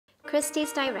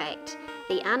Christie's Direct,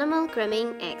 the animal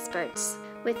grooming experts.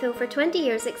 With over 20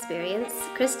 years' experience,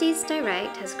 Christie's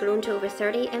Direct has grown to over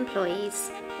 30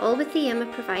 employees, all with the aim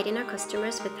of providing our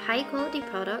customers with high-quality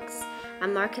products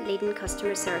and market-leading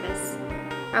customer service.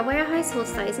 Our warehouse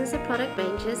holds thousands of product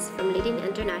ranges from leading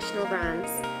international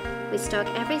brands. We stock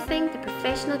everything the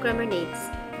professional groomer needs,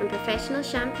 from professional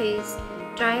shampoos,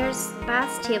 dryers,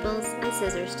 baths, tables and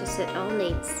scissors to suit all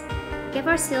needs. Give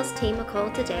our sales team a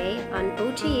call today on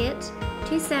 028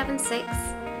 276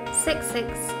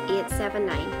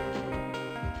 66879.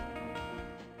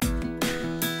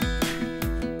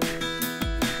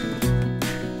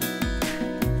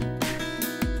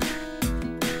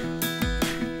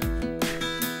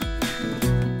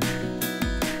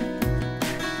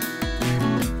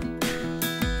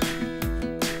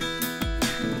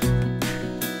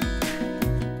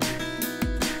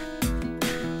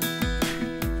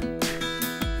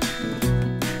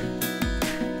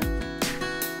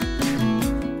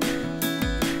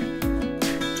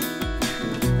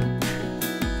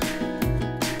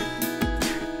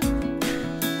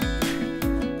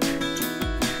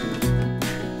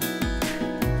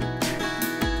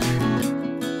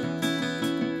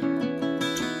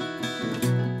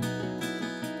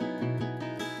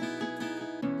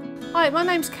 Hi, my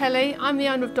name's Kelly. I'm the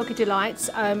owner of Doggy Delights.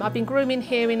 I've been grooming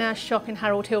here in our shop in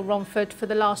Harold Hill, Romford for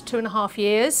the last 2.5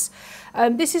 years.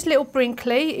 This is little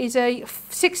Brinkley. He's a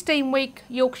 16-week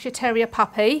Yorkshire Terrier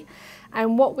puppy,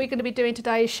 and what we're going to be doing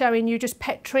today is showing you just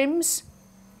pet trims.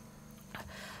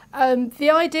 The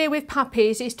idea with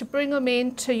puppies is to bring them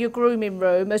into your grooming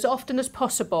room as often as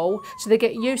possible so they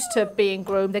get used to being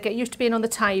groomed, they get used to being on the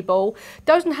table.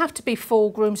 Doesn't have to be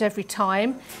full grooms every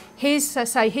time. He's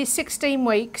 16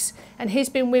 weeks and he's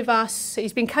been with us,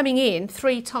 he's been coming in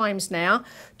 3 times now,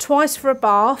 twice for a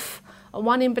bath and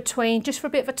one in between just for a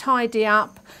bit of a tidy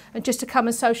up and just to come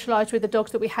and socialise with the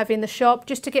dogs that we have in the shop,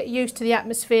 just to get used to the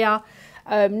atmosphere,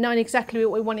 knowing exactly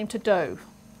what we want him to do.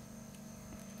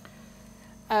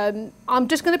 I'm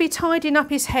just going to be tidying up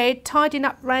his head, tidying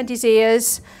up around his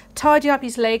ears, tidying up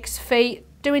his legs, feet,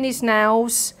 doing his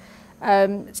nails,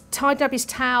 tidying up his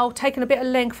towel, taking a bit of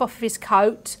length off of his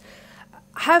coat.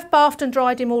 I have bathed and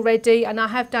dried him already, and I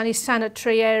have done his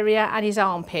sanitary area and his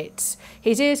armpits.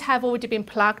 His ears have already been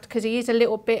plucked because he is a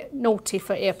little bit naughty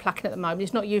for ear plucking at the moment.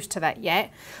 He's not used to that yet,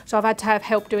 so I've had to have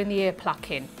help doing the ear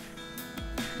plucking.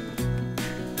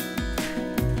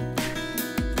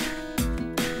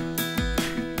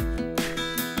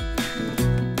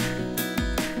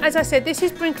 As I said, this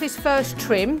is Brinkley's first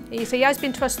trim. He has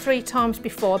been to us 3 times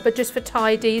before, but just for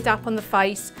tidies up on the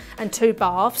face and 2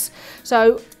 baths.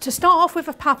 So to start off with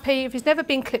a puppy, if he's never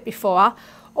been clipped before,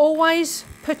 always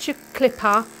put your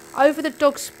clipper over the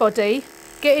dog's body,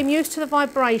 get him used to the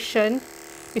vibration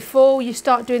before you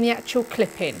start doing the actual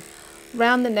clipping.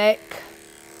 Round the neck,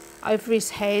 over his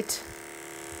head,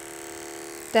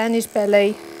 down his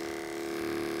belly.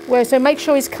 So make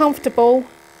sure he's comfortable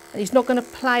and he's not going to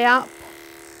play up.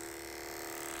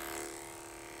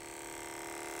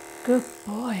 Good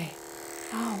boy.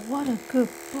 Oh, what a good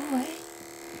boy.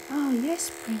 Oh, yes,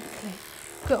 Brinkley.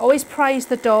 Good. Always praise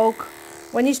the dog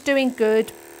when he's doing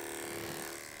good.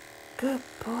 Good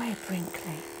boy,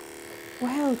 Brinkley.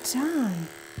 Well done.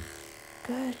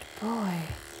 Good boy.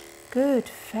 Good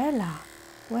fella.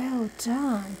 Well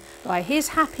done. Right, he's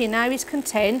happy now, he's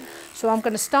content. So I'm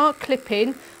going to start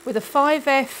clipping with a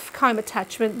 5F comb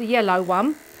attachment, the yellow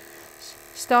one.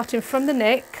 Starting from the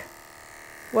neck,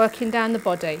 working down the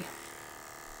body.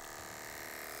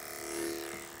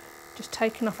 Just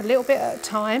taking off a little bit at a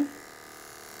time,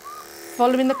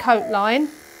 following the coat line.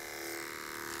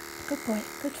 Good boy,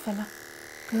 good fella.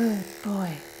 Good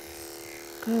boy,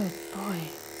 good boy.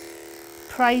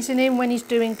 Praising him when he's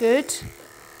doing good.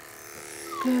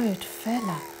 Good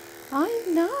fella. I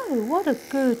know, what a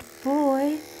good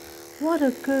boy. What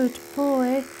a good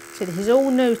boy. So this is all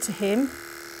new to him.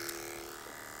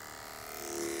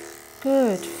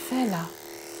 Good fella.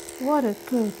 What a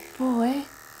good boy.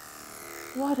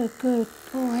 What a good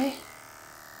boy.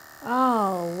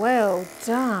 Oh, well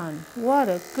done. What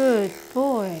a good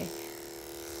boy.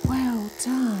 Well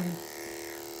done.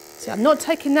 See, I'm not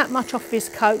taking that much off his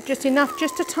coat, just enough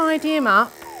just to tidy him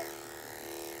up,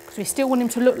 because we still want him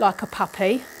to look like a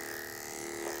puppy.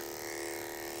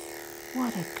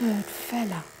 What a good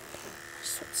fella.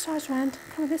 Swap sides round.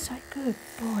 Come on this side. Good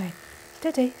boy.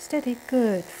 Steady, steady,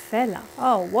 good fella.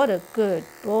 Oh, what a good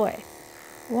boy.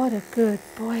 What a good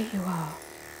boy you are.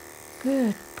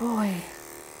 Good boy.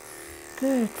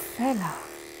 Good fella.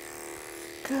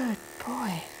 Good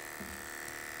boy.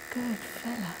 Good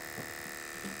fella.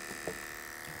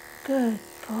 Good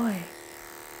boy.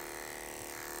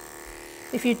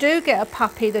 If you do get a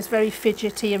puppy that's very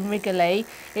fidgety and wriggly,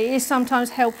 it is sometimes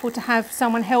helpful to have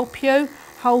someone help you,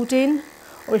 holding,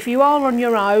 or if you are on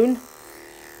your own,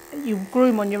 you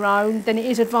groom on your own, then it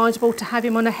is advisable to have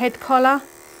him on a head collar,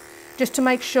 just to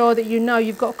make sure that you know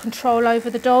you've got control over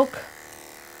the dog.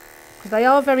 Because they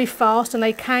are very fast and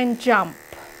they can jump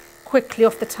quickly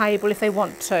off the table if they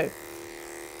want to.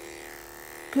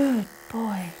 Good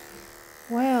boy.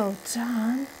 Well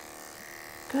done.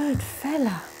 Good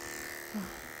fella.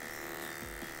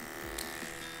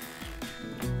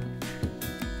 Good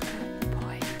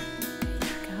boy. There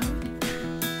you go.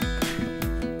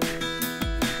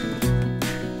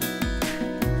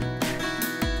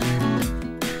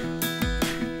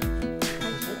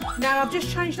 Now I've just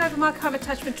changed over my comb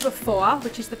attachment to a 4,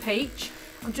 which is the peach.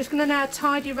 I'm just going to now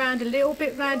tidy around a little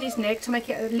bit round his neck to make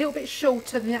it a little bit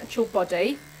shorter than the actual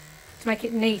body, to make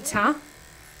it neater.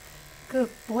 Good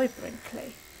boy,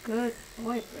 Brinkley. Good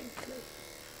boy, Brinkley.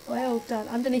 Well done.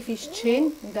 Underneath his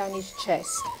chin and down his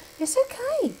chest. It's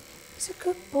okay. He's a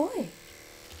good boy.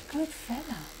 Good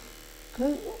fella.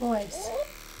 Good boys.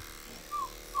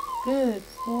 Good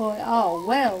boy. Oh,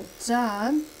 well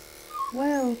done.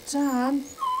 Well done.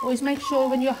 Always make sure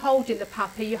when you're holding the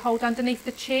puppy, you hold underneath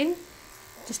the chin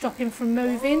to stop him from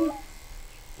moving.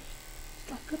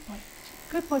 Oh, good boy.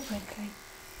 Good boy, Brinkley.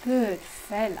 Good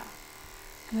fella.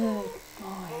 Good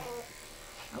boy.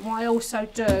 And what I also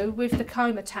do with the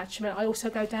comb attachment, I also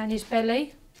go down his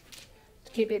belly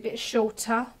to keep it a bit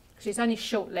shorter, because he's only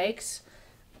short legs.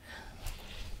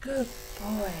 Good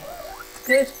boy.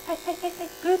 Good. Hey, hey, hey, hey.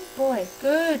 Good boy.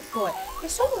 Good boy.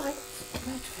 It's all right.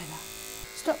 Good fella.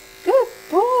 Stop. Good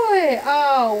boy.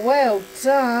 Oh, well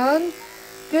done.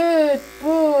 Good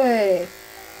boy.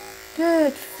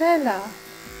 Good fella.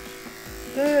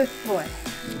 Good boy.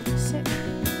 Sit.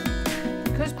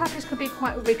 Because puppies can be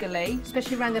quite wriggly,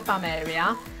 especially around the bum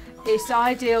area, it's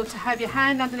ideal to have your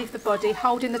hand underneath the body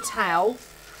holding the tail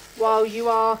while you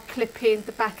are clipping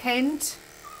the back end.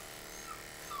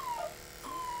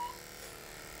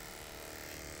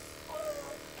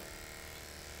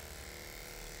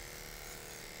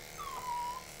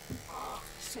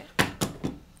 Sit.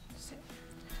 Sit.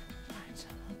 Right.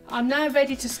 I'm now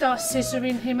ready to start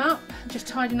scissoring him up, just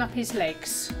tidying up his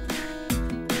legs.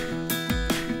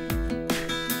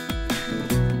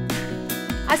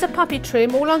 As a puppy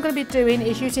trim, all I'm going to be doing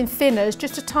is using thinners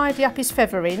just to tidy up his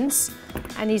featherings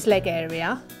and his leg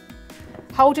area.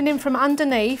 Holding him from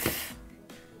underneath.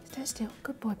 Stay still.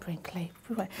 Good boy, Brinkley.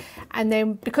 And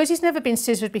then, because he's never been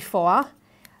scissored before,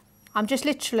 I'm just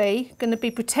literally going to be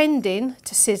pretending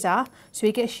to scissor so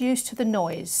he gets used to the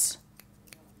noise.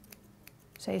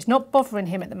 So it's not bothering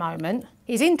him at the moment.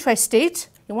 He's interested.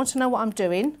 He wants to know what I'm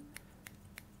doing.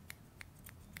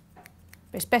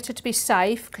 But it's better to be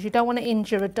safe because you don't want to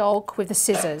injure a dog with the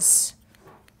scissors.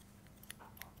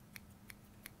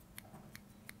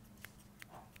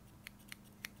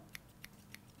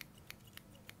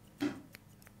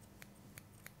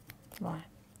 Right,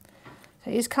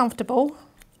 so he's comfortable.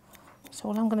 So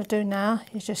all I'm going to do now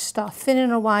is just start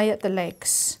thinning away at the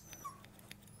legs.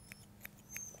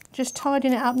 Just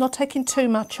tidying it up, not taking too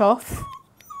much off.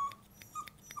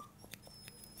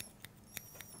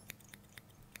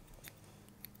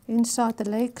 Inside the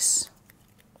legs,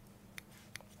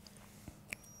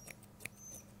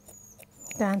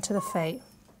 down to the feet.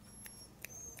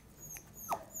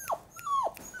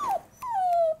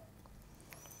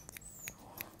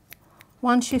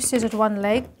 Once you've scissored one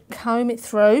leg, comb it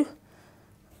through,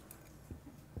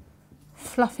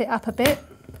 fluff it up a bit,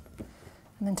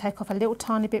 and then take off a little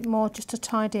tiny bit more just to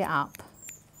tidy it up.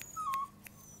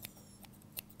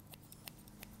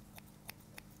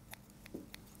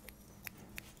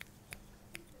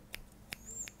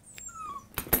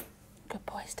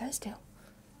 Stay still.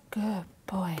 Good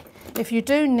boy. If you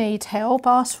do need help,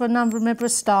 ask for another member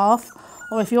of staff,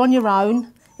 or if you're on your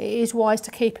own, it is wise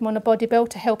to keep him on a body belt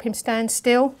to help him stand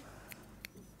still.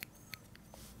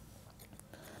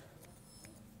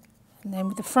 And then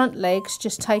with the front legs,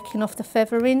 just taking off the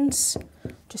featherings,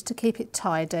 just to keep it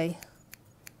tidy.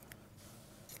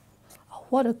 Oh,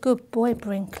 what a good boy,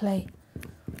 Brinkley.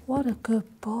 What a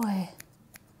good boy.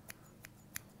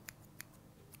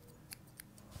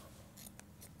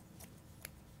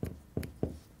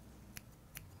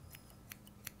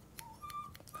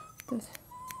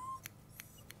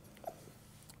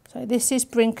 So this is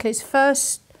Brinkley's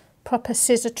first proper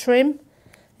scissor trim.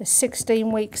 He's 16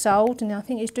 weeks old and I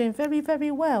think he's doing very, very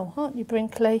well, aren't you,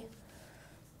 Brinkley?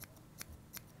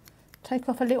 Take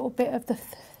off a little bit of the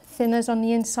thinners on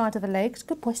the inside of the legs.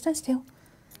 Good boy, stand still.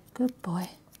 Good boy.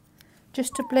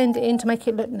 Just to blend it in to make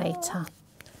it look neater.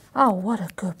 Oh, what a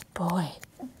good boy.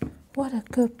 What What a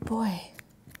good boy.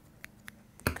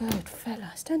 Good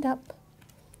fella. Stand up.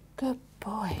 Good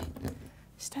boy.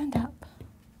 Stand up.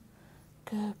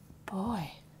 Good boy.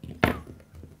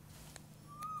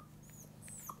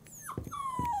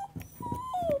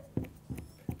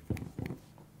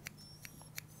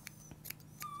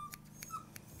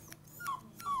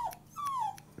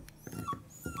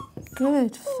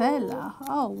 Good fella.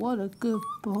 Oh, what a good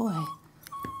boy.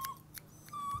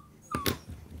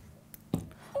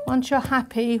 Once you're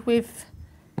happy with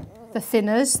the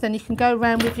thinners, then you can go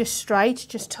around with your straight,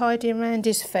 just tidying around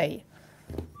his feet.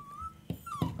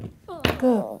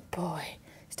 Good boy.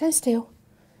 Stand still.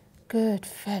 Good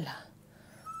fella.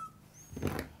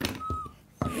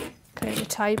 Clear the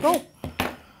table.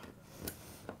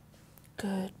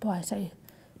 Good boy. So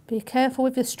be careful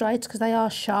with the straights because they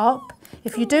are sharp.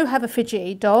 If you do have a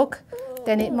fidgety dog,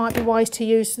 then it might be wise to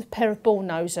use a pair of ball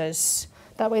nosers.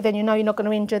 That way then you know you're not going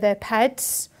to injure their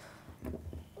pads.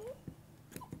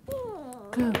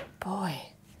 Good boy.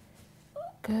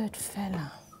 Good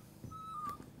fella.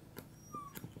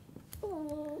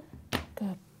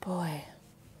 Good boy.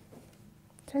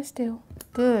 Stay still.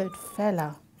 Good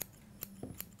fella.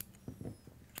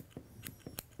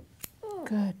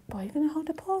 Good boy. You're going to hold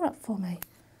a paw up for me.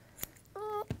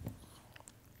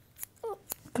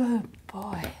 Good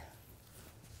boy.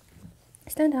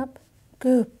 Stand up.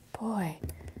 Good boy.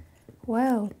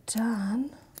 Well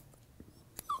done.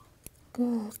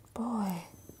 Good boy.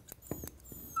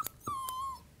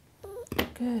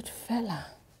 Good fella.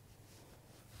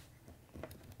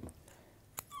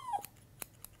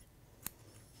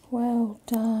 Well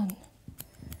done.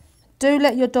 Do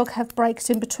let your dog have breaks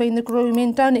in between the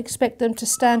grooming. Don't expect them to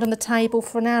stand on the table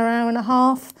for an hour, hour and a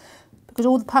half, because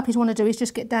all the puppies want to do is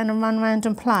just get down and run around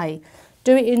and play.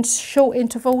 Do it in short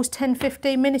intervals.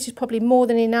 10-15 minutes is probably more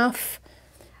than enough,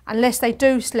 unless they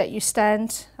do let you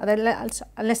stand,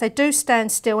 unless they do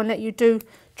stand still and let you do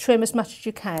trim as much as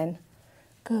you can.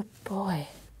 Good boy.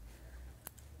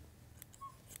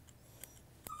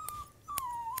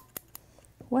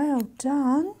 Well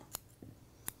done.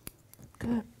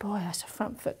 Good boy. That's the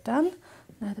front foot done.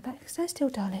 Now the back. Stand still,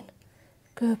 darling.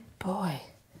 Good boy.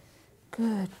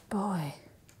 Good boy.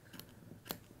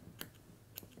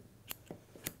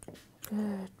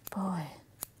 Good boy.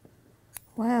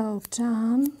 Well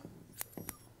done.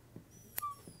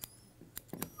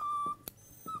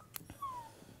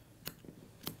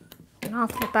 And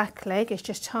after the back leg, it's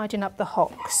just tidying up the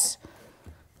hocks.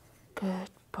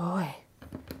 Good boy.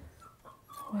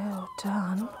 Well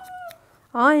done.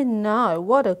 I know,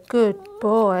 what a good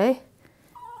boy.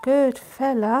 Good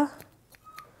fella.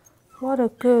 What a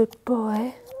good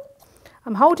boy.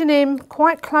 I'm holding him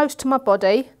quite close to my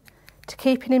body to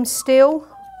keeping him still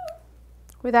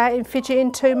without him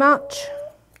fidgeting too much.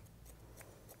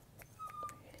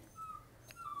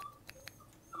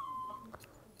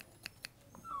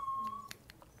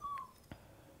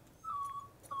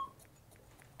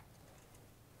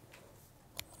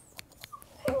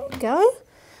 There we go.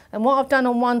 And what I've done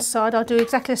on one side, I'll do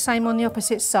exactly the same on the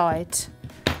opposite side.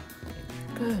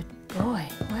 Good boy,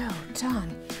 well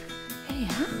done.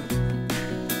 Here.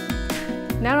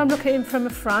 Now I'm looking at him from the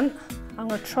front. I'm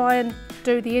going to try and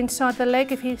do the inside of the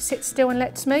leg if he sits still and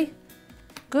lets me.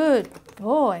 Good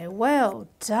boy, well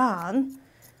done.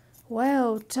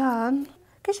 Well done.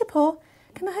 Kiss your paw.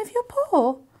 Can I have your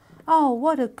paw? Oh,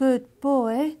 what a good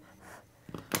boy.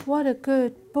 What a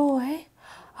good boy.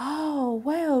 Oh,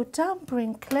 well done,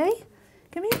 Brinkley.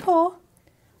 Give me your paw.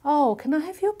 Oh, can I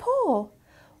have your paw?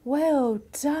 Well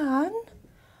done.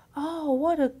 Oh,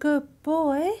 what a good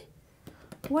boy.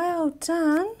 Well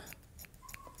done.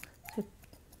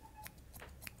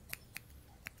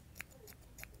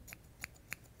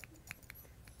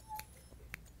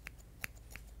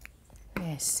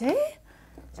 There, see?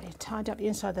 So you tied up the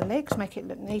inside of the legs, make it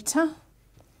look neater.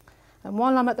 And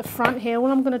while I'm at the front here,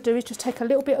 all I'm going to do is just take a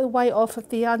little bit of the weight off of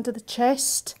the under the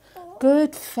chest.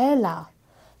 Good fella.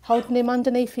 Holding him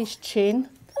underneath his chin.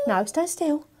 No, stand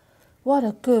still. What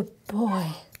a good boy.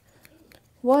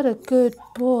 What a good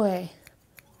boy.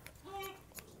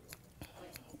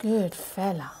 Good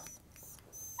fella.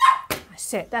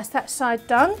 That's it. That's that side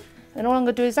done. And all I'm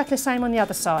going to do is exactly the same on the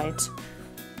other side.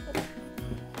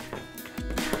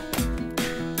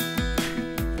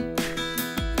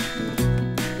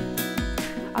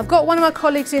 I've got one of my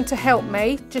colleagues in to help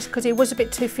me, just because he was a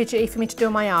bit too fidgety for me to do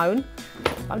on my own.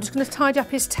 I'm just going to tidy up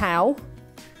his towel.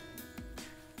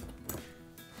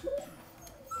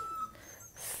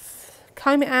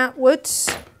 Comb it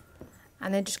outwards,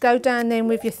 and then just go down then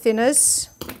with your thinners.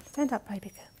 Stand up,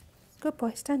 baby girl. Good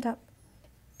boy, stand up.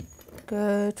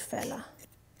 Good fella.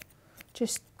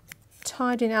 Just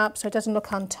tidying it up so it doesn't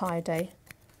look untidy.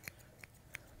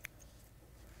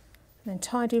 And then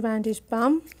tidy around his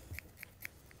bum.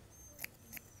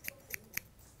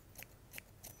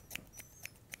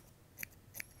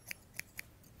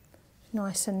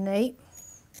 Nice and neat.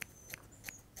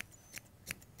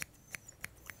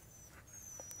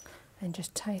 And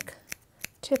just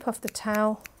tip off the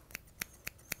towel.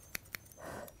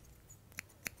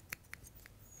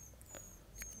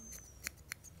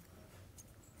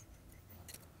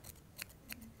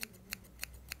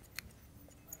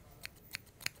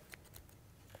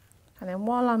 And then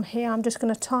while I'm here, I'm just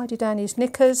going to tidy down his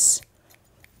knickers,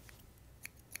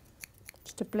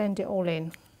 just to blend it all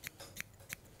in.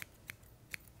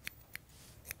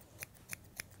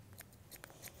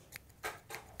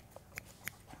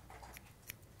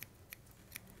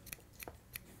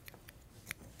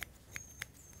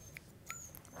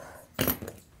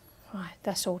 Right,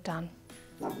 that's all done.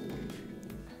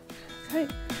 Okay.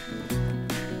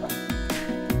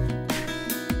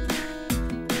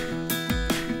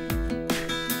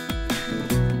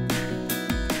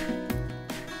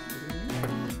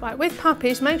 Right, with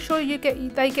puppies, make sure they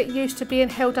get used to being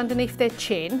held underneath their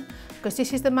chin, because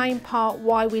this is the main part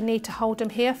why we need to hold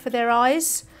them here for their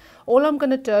eyes. All I'm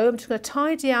going to do, I'm just going to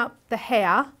tidy up the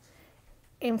hair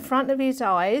in front of his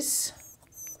eyes.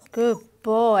 Good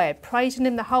boy, praising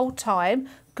him the whole time.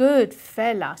 Good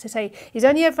fella. So say he's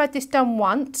only ever had this done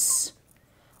once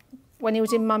when he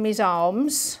was in mummy's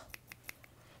arms.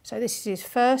 So this is his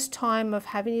first time of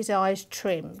having his eyes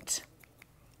trimmed.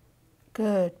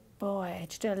 Good boy,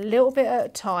 just do a little bit at a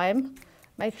time,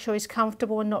 make sure he's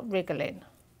comfortable and not wriggling.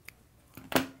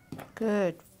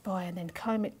 Good boy, and then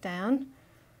comb it down.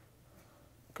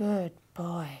 Good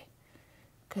boy,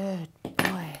 good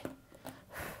boy.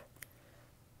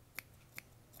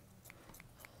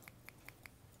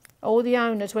 All the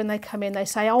owners, when they come in, they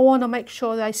say, I want to make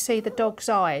sure they see the dog's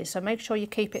eyes, so make sure you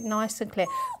keep it nice and clear.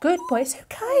 Good boy, it's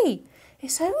okay,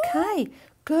 it's okay.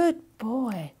 Good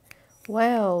boy,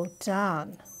 well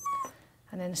done.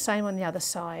 And then the same on the other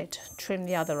side, trim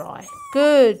the other eye.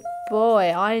 Good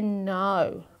boy, I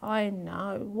know.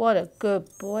 What a good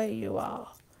boy you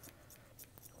are.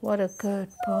 What a good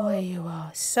boy you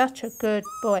are. Such a good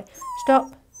boy.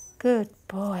 Stop. Good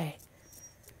boy.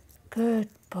 Good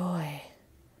boy.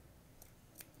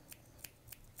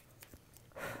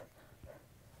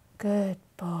 Good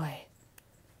boy.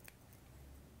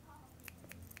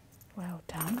 Well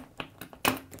done.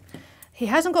 He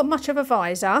hasn't got much of a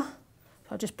visor.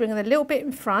 I'll just bring it a little bit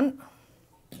in front,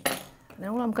 and then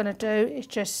all I'm going to do is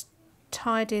just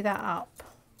tidy that up.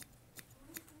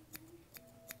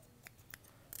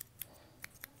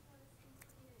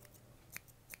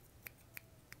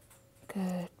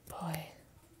 Good boy.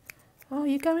 Oh,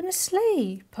 you're going to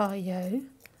sleep, are you?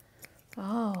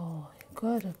 Oh,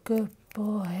 good, a good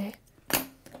boy.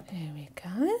 There we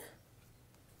go.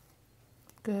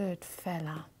 Good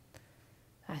fella.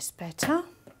 That's better.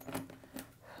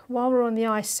 While we're on the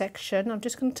eye section, I'm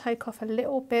just going to take off a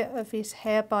little bit of his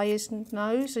hair by his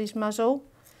nose, his muzzle,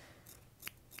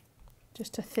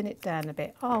 just to thin it down a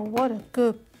bit. Oh, what a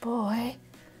good boy.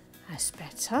 That's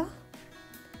better.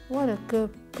 What a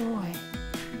good boy.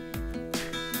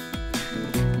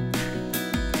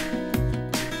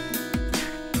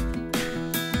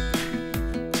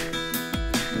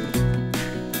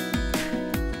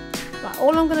 Right,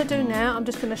 all I'm going to do now, I'm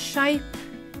just going to shape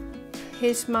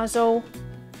his muzzle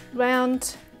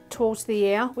round towards the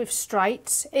ear with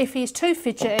straights. If he's too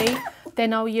fidgety,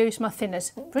 then I'll use my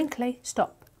thinners. Brinkley,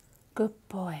 stop. Good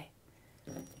boy.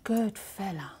 Good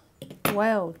fella.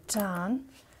 Well done.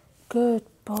 Good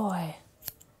boy.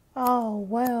 Oh,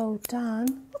 well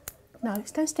done. No,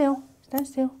 stand still. Stand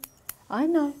still. I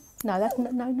know. No, that's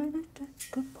no.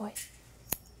 Good boy.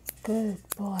 Good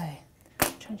boy.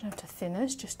 Change over to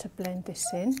thinners just to blend this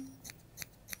in.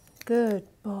 Good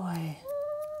boy.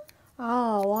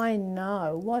 Oh, I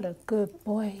know. What a good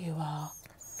boy you are.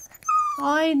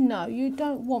 I know. You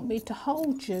don't want me to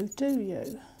hold you, do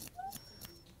you?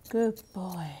 Good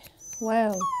boy.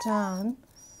 Well done.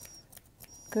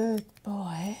 Good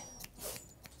boy.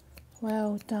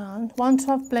 Well done. Once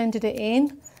I've blended it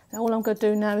in, all I'm going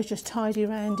to do now is just tidy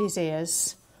around his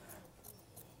ears.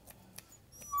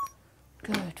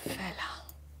 Good fella.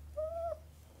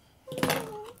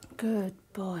 Good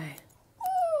boy.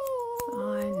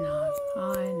 I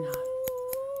know.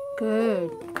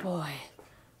 Good boy.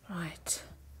 Right.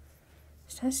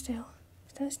 Stand still.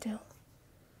 Stand still.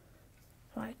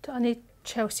 Right, I need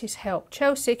Chelsea's help.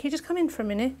 Chelsea, can you just come in for a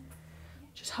minute?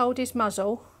 Just hold his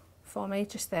muzzle for me,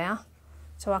 just there,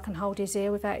 so I can hold his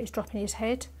ear without his dropping his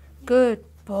head. Good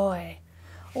boy.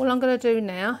 All I'm going to do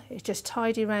now is just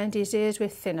tidy around his ears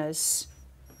with thinners.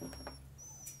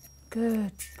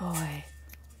 Good boy.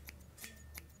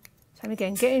 So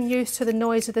again, getting used to the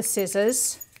noise of the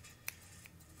scissors.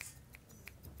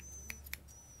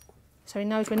 So he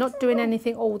knows we're not doing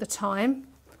anything all the time.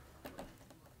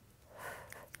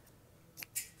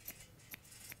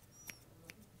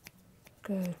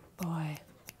 Good boy.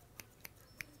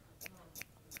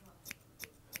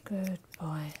 Good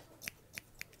boy.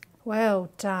 Well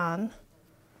done.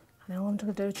 And now what I'm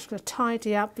going to do is just going to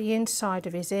tidy up the inside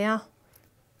of his ear.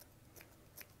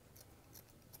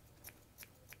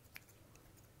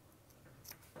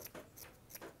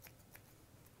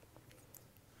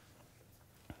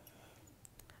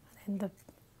 And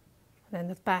then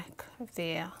the back of the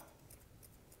ear.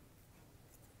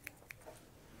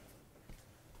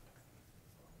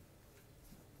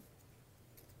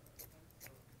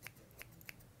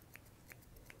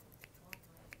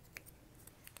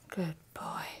 Good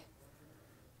boy.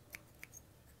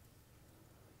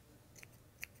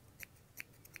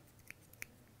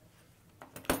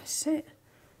 That's it.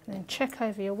 And then check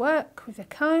over your work with your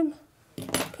comb.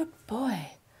 Good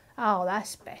boy. Oh,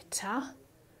 that's better.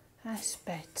 That's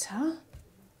better.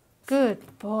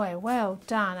 Good boy, well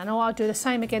done. And I'll do the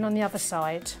same again on the other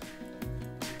side.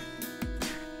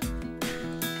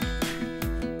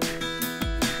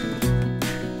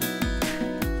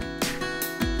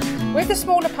 With the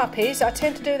smaller puppies, I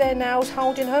tend to do their nails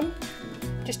holding them,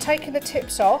 just taking the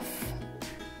tips off.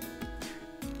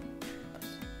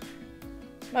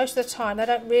 Most of the time they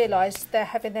don't realise they're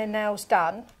having their nails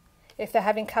done if they're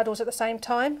having cuddles at the same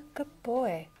time. Good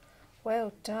boy.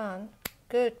 Well done.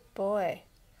 Good boy.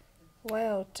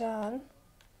 Well done.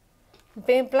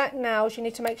 Being black nails, you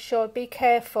need to make sure, be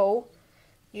careful,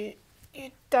 you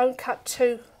don't cut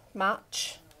too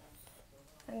much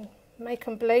and make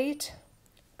them bleed.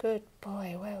 Good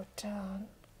boy, well done.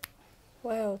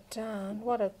 Well done.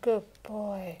 What a good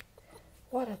boy.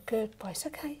 What a good boy. It's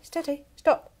okay, steady.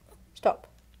 Stop. Stop.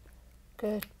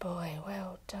 Good boy,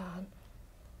 well done.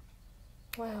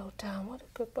 Well done, what a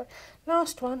good boy.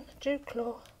 Last one, dew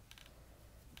claw.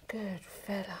 Good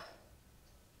fella.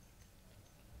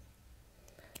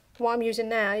 What I'm using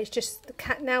now is just the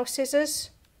cat nail scissors,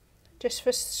 just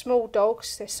for small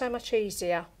dogs. They're so much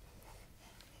easier.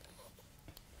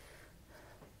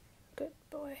 Good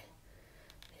boy.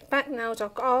 Back nails are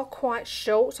quite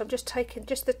short, so I'm just taking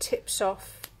just the tips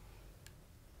off.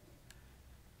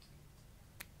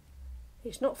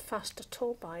 He's not fussed at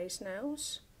all by his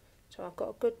nails. So I've got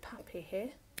a good puppy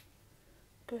here.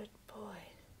 Good boy.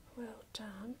 Well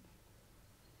done.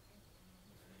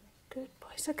 Good boy.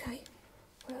 It's okay.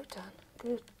 Well done.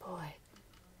 Good boy.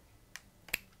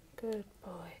 Good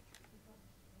boy.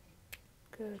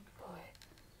 Good boy.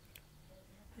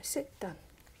 That's it, done.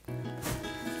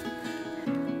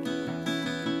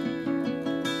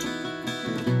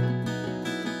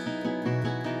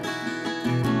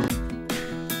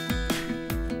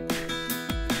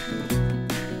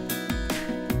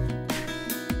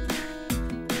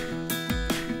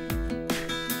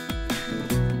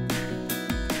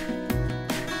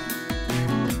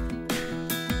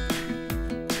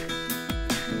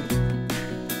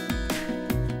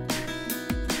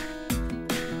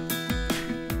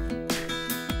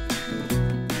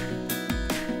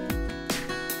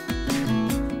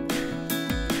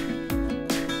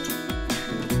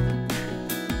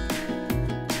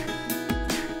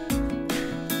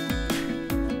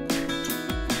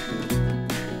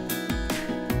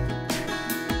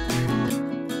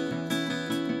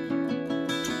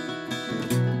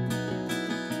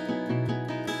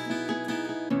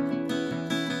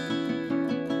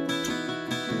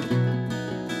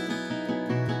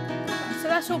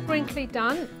 That's all Brinkley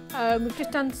done. We've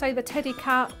just done, say, the teddy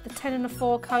cut, the 10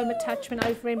 1/4 comb attachment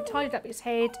over him, tidied up his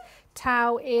head,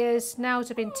 tail, ears, nails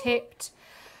have been tipped.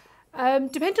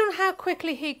 Depending on how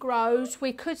quickly he grows,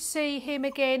 we could see him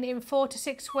again in 4 to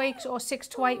 6 weeks or 6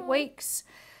 to 8 weeks,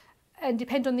 and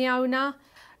depend on the owner.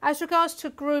 As regards to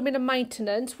grooming and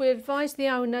maintenance, we advise the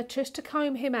owner just to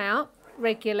comb him out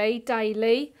regularly,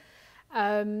 daily,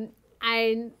 and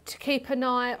to keep an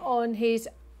eye on his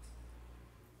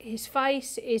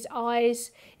face, his eyes.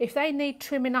 If they need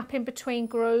trimming up in between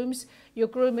grooms, your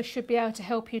groomer should be able to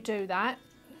help you do that.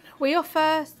 We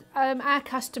offer our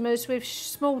customers with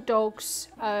small dogs,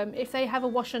 if they have a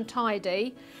wash and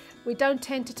tidy, we don't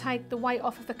tend to take the weight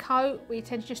off of the coat. We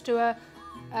tend to just do a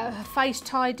face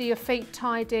tidy, a feet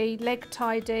tidy, leg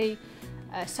tidy,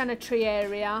 a sanitary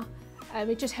area.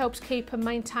 It just helps keep them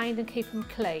maintained and keep them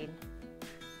clean. I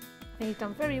think he's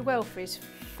done very well for his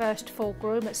first full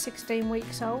groom at 16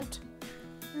 weeks old.